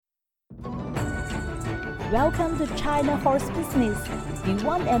Welcome to China Horse Business, the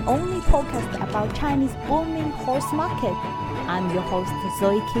one and only podcast about Chinese booming horse market. I'm your host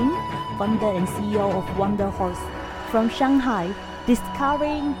Zoe King, founder and CEO of Wonder Horse, from Shanghai,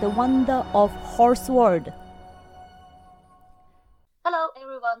 discovering the wonder of horse world. Hello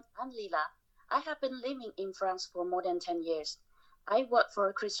everyone, I'm Lila. I have been living in France for more than 10 years. I work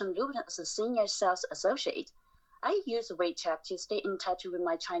for Christian Louboutin as a senior sales associate. I use WeChat to stay in touch with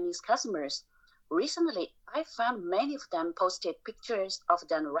my Chinese customers. Recently, I found many of them posted pictures of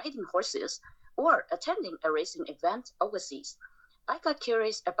them riding horses or attending a racing event overseas. I got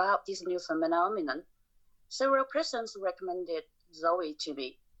curious about this new phenomenon. Several persons recommended Zoe to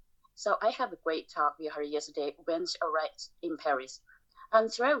me. So I had a great talk with her yesterday when she arrived in Paris. I'm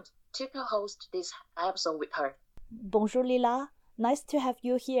thrilled to co-host this episode with her. Bonjour Lila, nice to have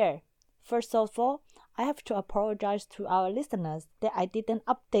you here. First of all, I have to apologize to our listeners that I didn't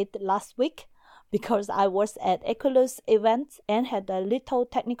update last week because I was at Equilus event and had a little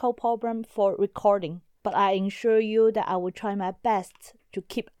technical problem for recording. But I assure you that I will try my best to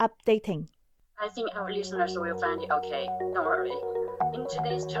keep updating. I think our listeners will find it okay. Don't worry. In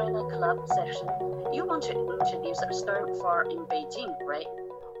today's China Club session, you want to introduce a startup firm in Beijing, right?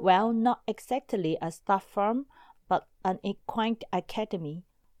 Well, not exactly a staff firm, but an equine academy,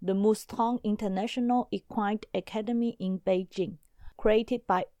 the Mustang International Equine Academy in Beijing, created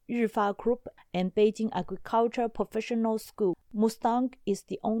by Rifa Group and Beijing Agriculture Professional School. Mustang is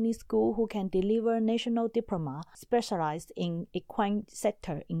the only school who can deliver national diploma specialized in equine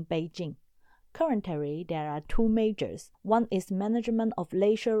sector in Beijing. Currently, there are two majors. One is management of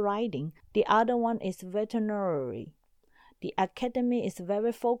leisure riding, the other one is veterinary. The academy is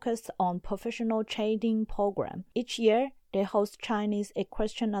very focused on professional training program. Each year, they host Chinese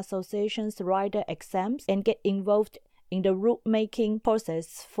Equestrian Association's rider exams and get involved in the route-making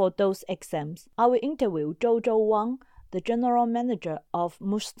process for those exams. I will interview Zhou Wang, the general manager of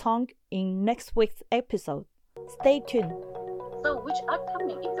Mustang, in next week's episode. Stay tuned. So which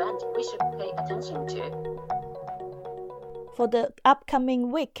upcoming event we should pay attention to? For the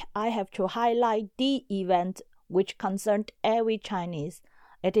upcoming week, I have to highlight the event which concerned every Chinese.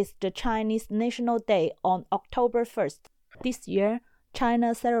 It is the Chinese National Day on October 1st. This year,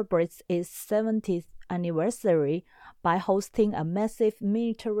 China celebrates its 70th anniversary by hosting a massive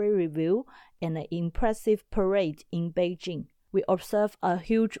military review and an impressive parade in Beijing. We observe a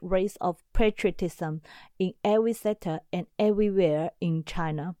huge rise of patriotism in every sector and everywhere in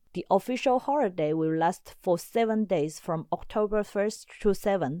China. The official holiday will last for 7 days from October 1st to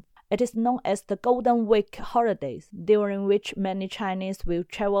 7th. It is known as the Golden Week holidays, during which many Chinese will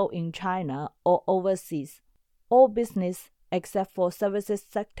travel in China or overseas. All business except for services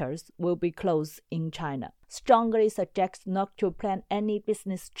sectors will be closed in China. Strongly suggest not to plan any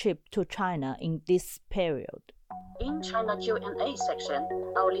business trip to China in this period. In China Q&A section,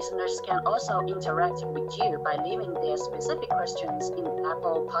 our listeners can also interact with you by leaving their specific questions in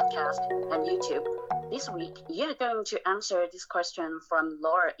Apple Podcast and YouTube. This week, you're going to answer this question from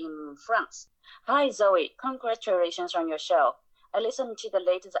Laura in France. Hi Zoe, congratulations on your show. I listened to the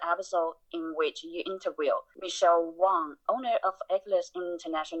latest episode in which you interview Michelle Wang, owner of Equilus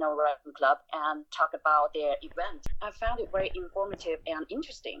International Riding Club, and talk about their event. I found it very informative and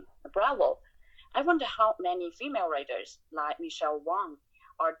interesting. Bravo! I wonder how many female riders like Michelle Wang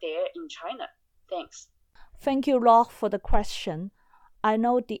are there in China. Thanks. Thank you, Laura, for the question. I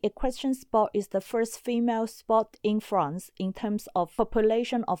know the equestrian sport is the first female sport in France in terms of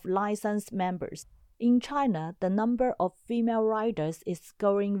population of licensed members. In China, the number of female riders is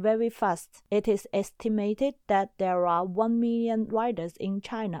growing very fast. It is estimated that there are 1 million riders in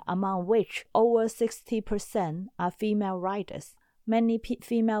China, among which over 60% are female riders. Many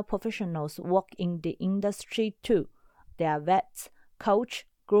female professionals work in the industry too. They are vets, coach,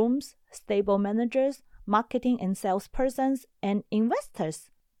 grooms, stable managers, marketing and salespersons, and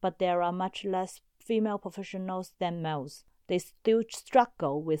investors. But there are much less female professionals than males. They still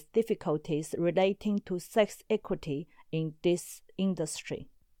struggle with difficulties relating to sex equity in this industry.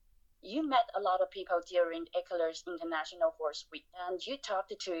 You met a lot of people during Equilus International Horse Week, and you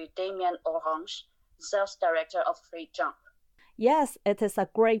talked to Damien Orange, sales director of Free Jump. Yes, it is a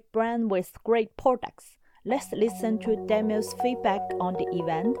great brand with great products. Let's listen to Damien's feedback on the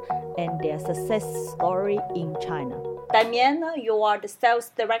event and their success story in China. Damien, you are the sales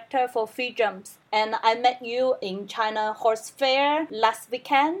director for Free Jumps, and I met you in China Horse Fair last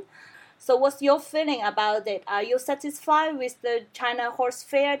weekend. So what's your feeling about it? Are you satisfied with the China Horse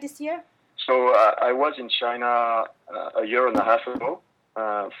Fair this year? So I was in China a year and a half ago,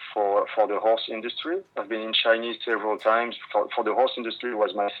 for the horse industry. I've been in Chinese several times. For the horse industry, it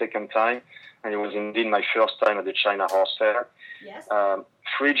was my second time, and it was indeed my first time at the China Horse Fair. Yes.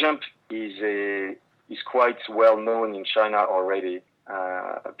 Free jump is quite well known in China already.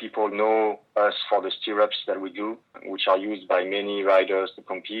 People know us for the stirrups that we do, which are used by many riders to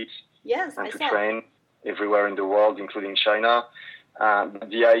compete and to train everywhere in the world, including China.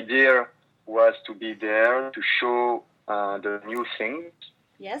 The idea was to be there to show the new things,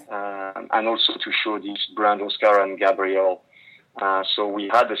 yes, and also to show this brand Oscar and Gabriel. So we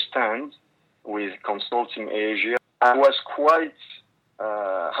had a stand with Consulting Asia. I was quite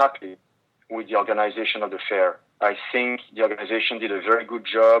happy with the organization of the fair. I think the organization did a very good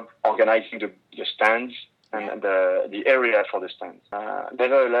job organizing the stands and the area for the stands.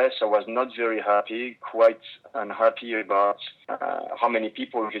 Nevertheless, I was not very happy, quite unhappy about how many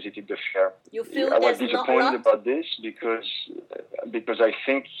people visited the fair. You feel I was disappointed about this because I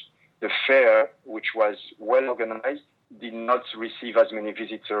think the fair, which was well organized, did not receive as many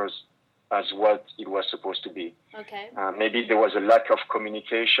visitors as what it was supposed to be. Okay. Maybe there was a lack of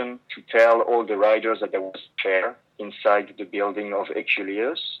communication to tell all the riders that there was a fair inside the building of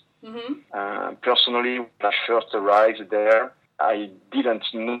Eculius. Mm-hmm. Personally, when I first arrived there, I didn't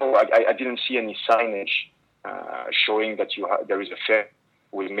know, I didn't see any signage showing that there is a fair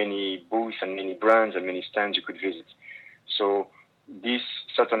with many booths and many brands and many stands you could visit. So this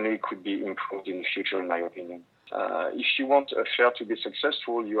certainly could be improved in the future, in my opinion. If you want a fair to be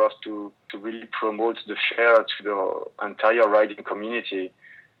successful, you have to really promote the fair to the entire riding community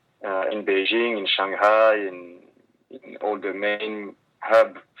in Beijing, in Shanghai, in all the main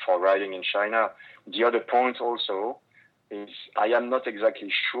hub for riding in China. The other point also is I am not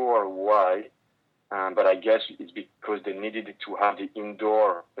exactly sure why, but I guess it's because they needed to have the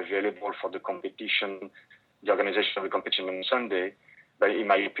indoor available for the competition, the organization of the competition on Sunday. But in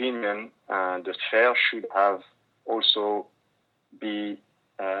my opinion, the fair should have also be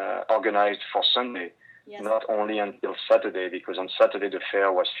organized for Sunday, yes, not only until Saturday, because on Saturday the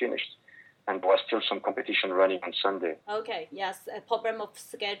fair was finished and there was still some competition running on Sunday. Okay, yes, a problem of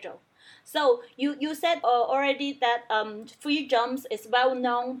schedule. So you said already that free jumps is well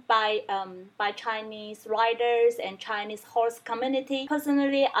known by Chinese riders and Chinese horse community.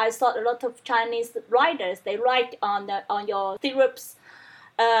 Personally, I saw a lot of Chinese riders. They ride on your stirrups.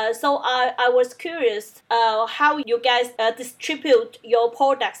 So I was curious how you guys distribute your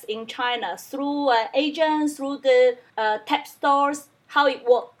products in China, through agents, through the tap stores, how it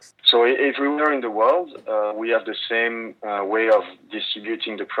works. So everywhere in the world, we have the same way of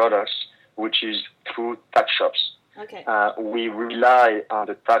distributing the products, which is through tack shops. Okay. We rely on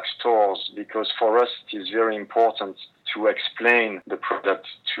the tack stores because for us it is very important to explain the product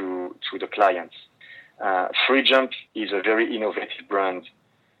to the clients. Free Jump is a very innovative brand.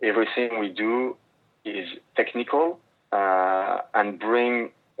 Everything we do is technical and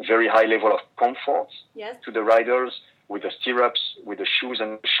bring a very high level of comfort, yes, to the riders, with the stirrups, with the shoes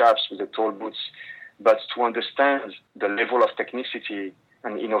and the straps, with the tall boots. But to understand the level of technicity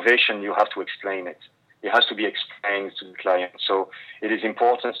and innovation, you have to explain it. It has to be explained to the client. So it is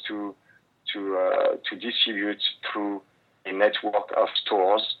important to distribute through a network of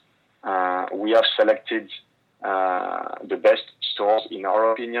stores. We have selected the best stores, in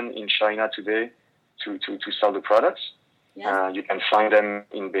our opinion, in China today to sell the products. Yes. You can find them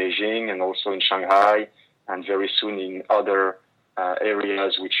in Beijing and also in Shanghai, and very soon in other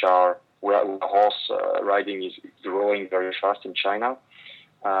areas where horse riding is growing very fast in China.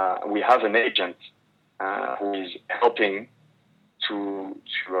 We have an agent who is helping to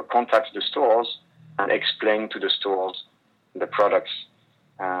contact the stores and explain to the stores the products.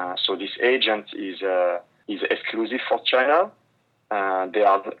 So this agent is exclusive for China. They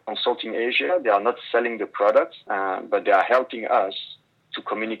are Consulting Asia. They are not selling the products, but they are helping us to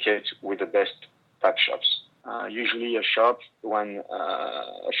communicate with the best tack shops. Usually when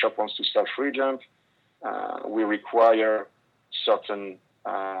a shop wants to sell Free Jump, we require certain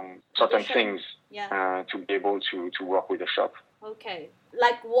things, yeah, to be able to work with the shop. Okay.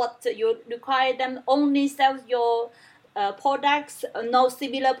 Like what? You require them only sell your products, no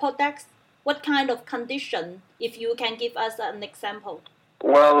similar products? What kind of condition, if you can give us an example?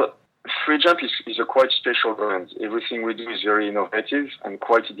 Well, Free Jump is a quite special brand. Everything we do is very innovative and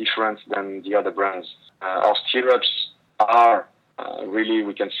quite different than the other brands. Our stirrups are really,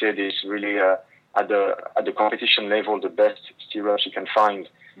 we can say this, really at the competition level, the best stirrups you can find.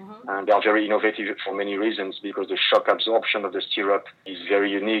 Mm-hmm. And they are very innovative for many reasons, because the shock absorption of the stirrup is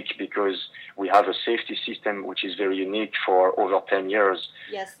very unique, because we have a safety system which is very unique for over 10 years.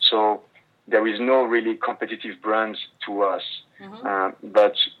 Yes. So there is no really competitive brand to us.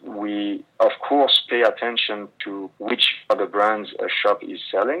 But we, of course, pay attention to which other brands a shop is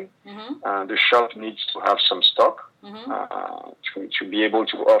selling. The shop needs to have some stock to be able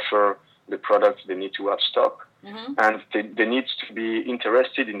to offer the products they need to have stock. And they need to be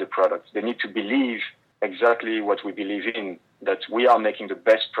interested in the product. They need to believe exactly what we believe in, that we are making the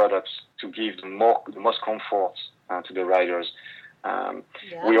best products to give the most comfort to the riders.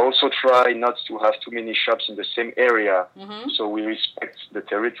 We also try not to have too many shops in the same area, so we respect the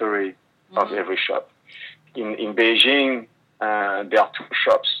territory of every shop. In Beijing, there are 2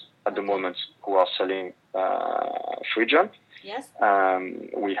 shops at the moment who are selling free jump. Yes.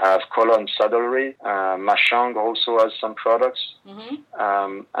 We have Colon Saddlery. Mashang also has some products.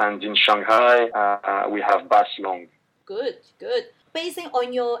 And in Shanghai, we have Baslong. Good. Based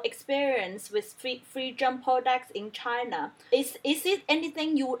on your experience with free jump products in China, is it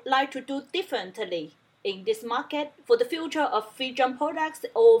anything you would like to do differently in this market for the future of free jump products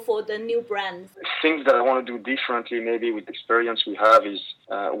or for the new brands? Things that I want to do differently, maybe with the experience we have, is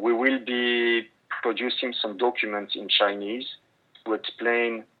we will be producing some documents in Chinese to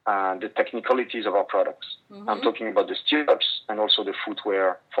explain the technicalities of our products. I'm talking about the stirrups and also the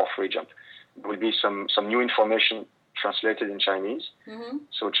footwear for free jump. There will be some new information translated in Chinese,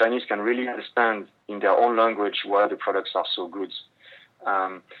 so Chinese can really understand in their own language why the products are so good.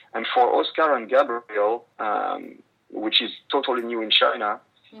 And for Oscar and Gabriel, which is totally new in China,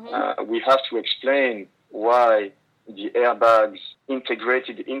 we have to explain why the airbags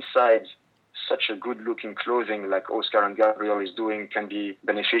integrated inside such a good-looking clothing like Oscar and Gabriel is doing can be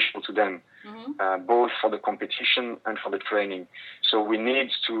beneficial to them, both for the competition and for the training. So we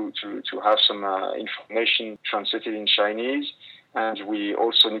need to have some information translated in Chinese, and we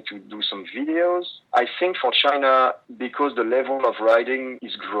also need to do some videos. I think for China, because the level of riding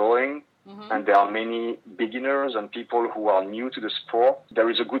is growing, and there are many beginners and people who are new to the sport, there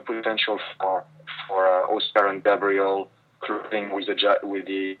is a good potential for Oscar and Gabriel clothing with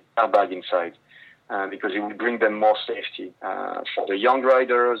the airbag inside, because it will bring them more safety for the young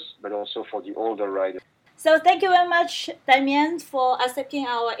riders, but also for the older riders. So thank you very much, Damien, for accepting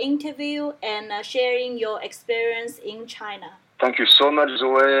our interview and sharing your experience in China. Thank you so much,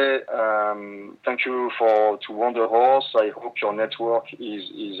 Zoe. Thank you to Wonder Horse. I hope your network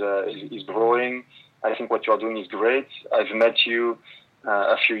is growing. I think what you're doing is great. I've met you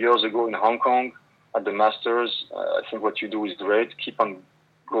a few years ago in Hong Kong at the Masters. I think what you do is great. Keep on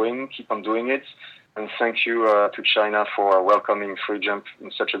going, keep on doing it. And thank you to China for welcoming free jump in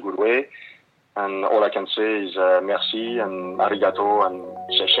such a good way. And all I can say is merci and arigato and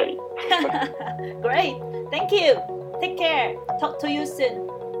shei. Great. Thank you. Take care. Talk to you soon.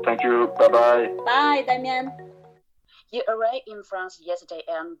 Thank you. Bye-bye. Bye, Damien. You arrived in France yesterday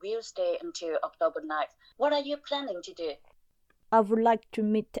and will stay until October 9th. What are you planning to do? I would like to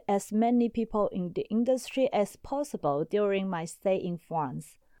meet as many people in the industry as possible during my stay in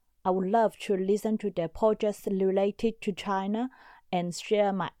France. I would love to listen to their projects related to China and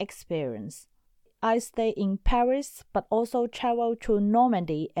share my experience. I stay in Paris, but also travel to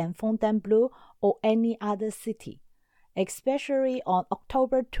Normandy and Fontainebleau or any other city. Especially on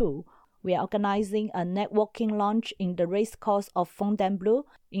October 2, we are organizing a networking lunch in the racecourse of Fontainebleau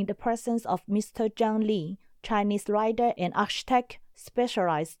in the presence of Mr. Zhang Li, Chinese rider and architect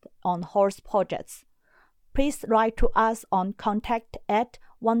specialized on horse projects. Please write to us on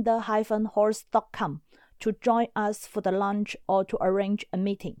contact@wonder-horse.com to join us for the lunch or to arrange a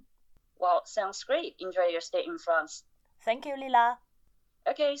meeting. Well, sounds great. Enjoy your stay in France. Thank you, Lila.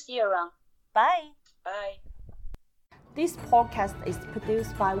 Okay, see you around. Bye. Bye. This podcast is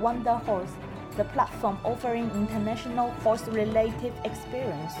produced by Wonder Horse, the platform offering international horse-related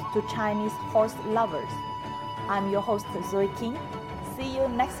experience to Chinese horse lovers. I'm your host, Zoe King. See you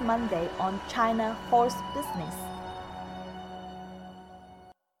next Monday on China Horse Business.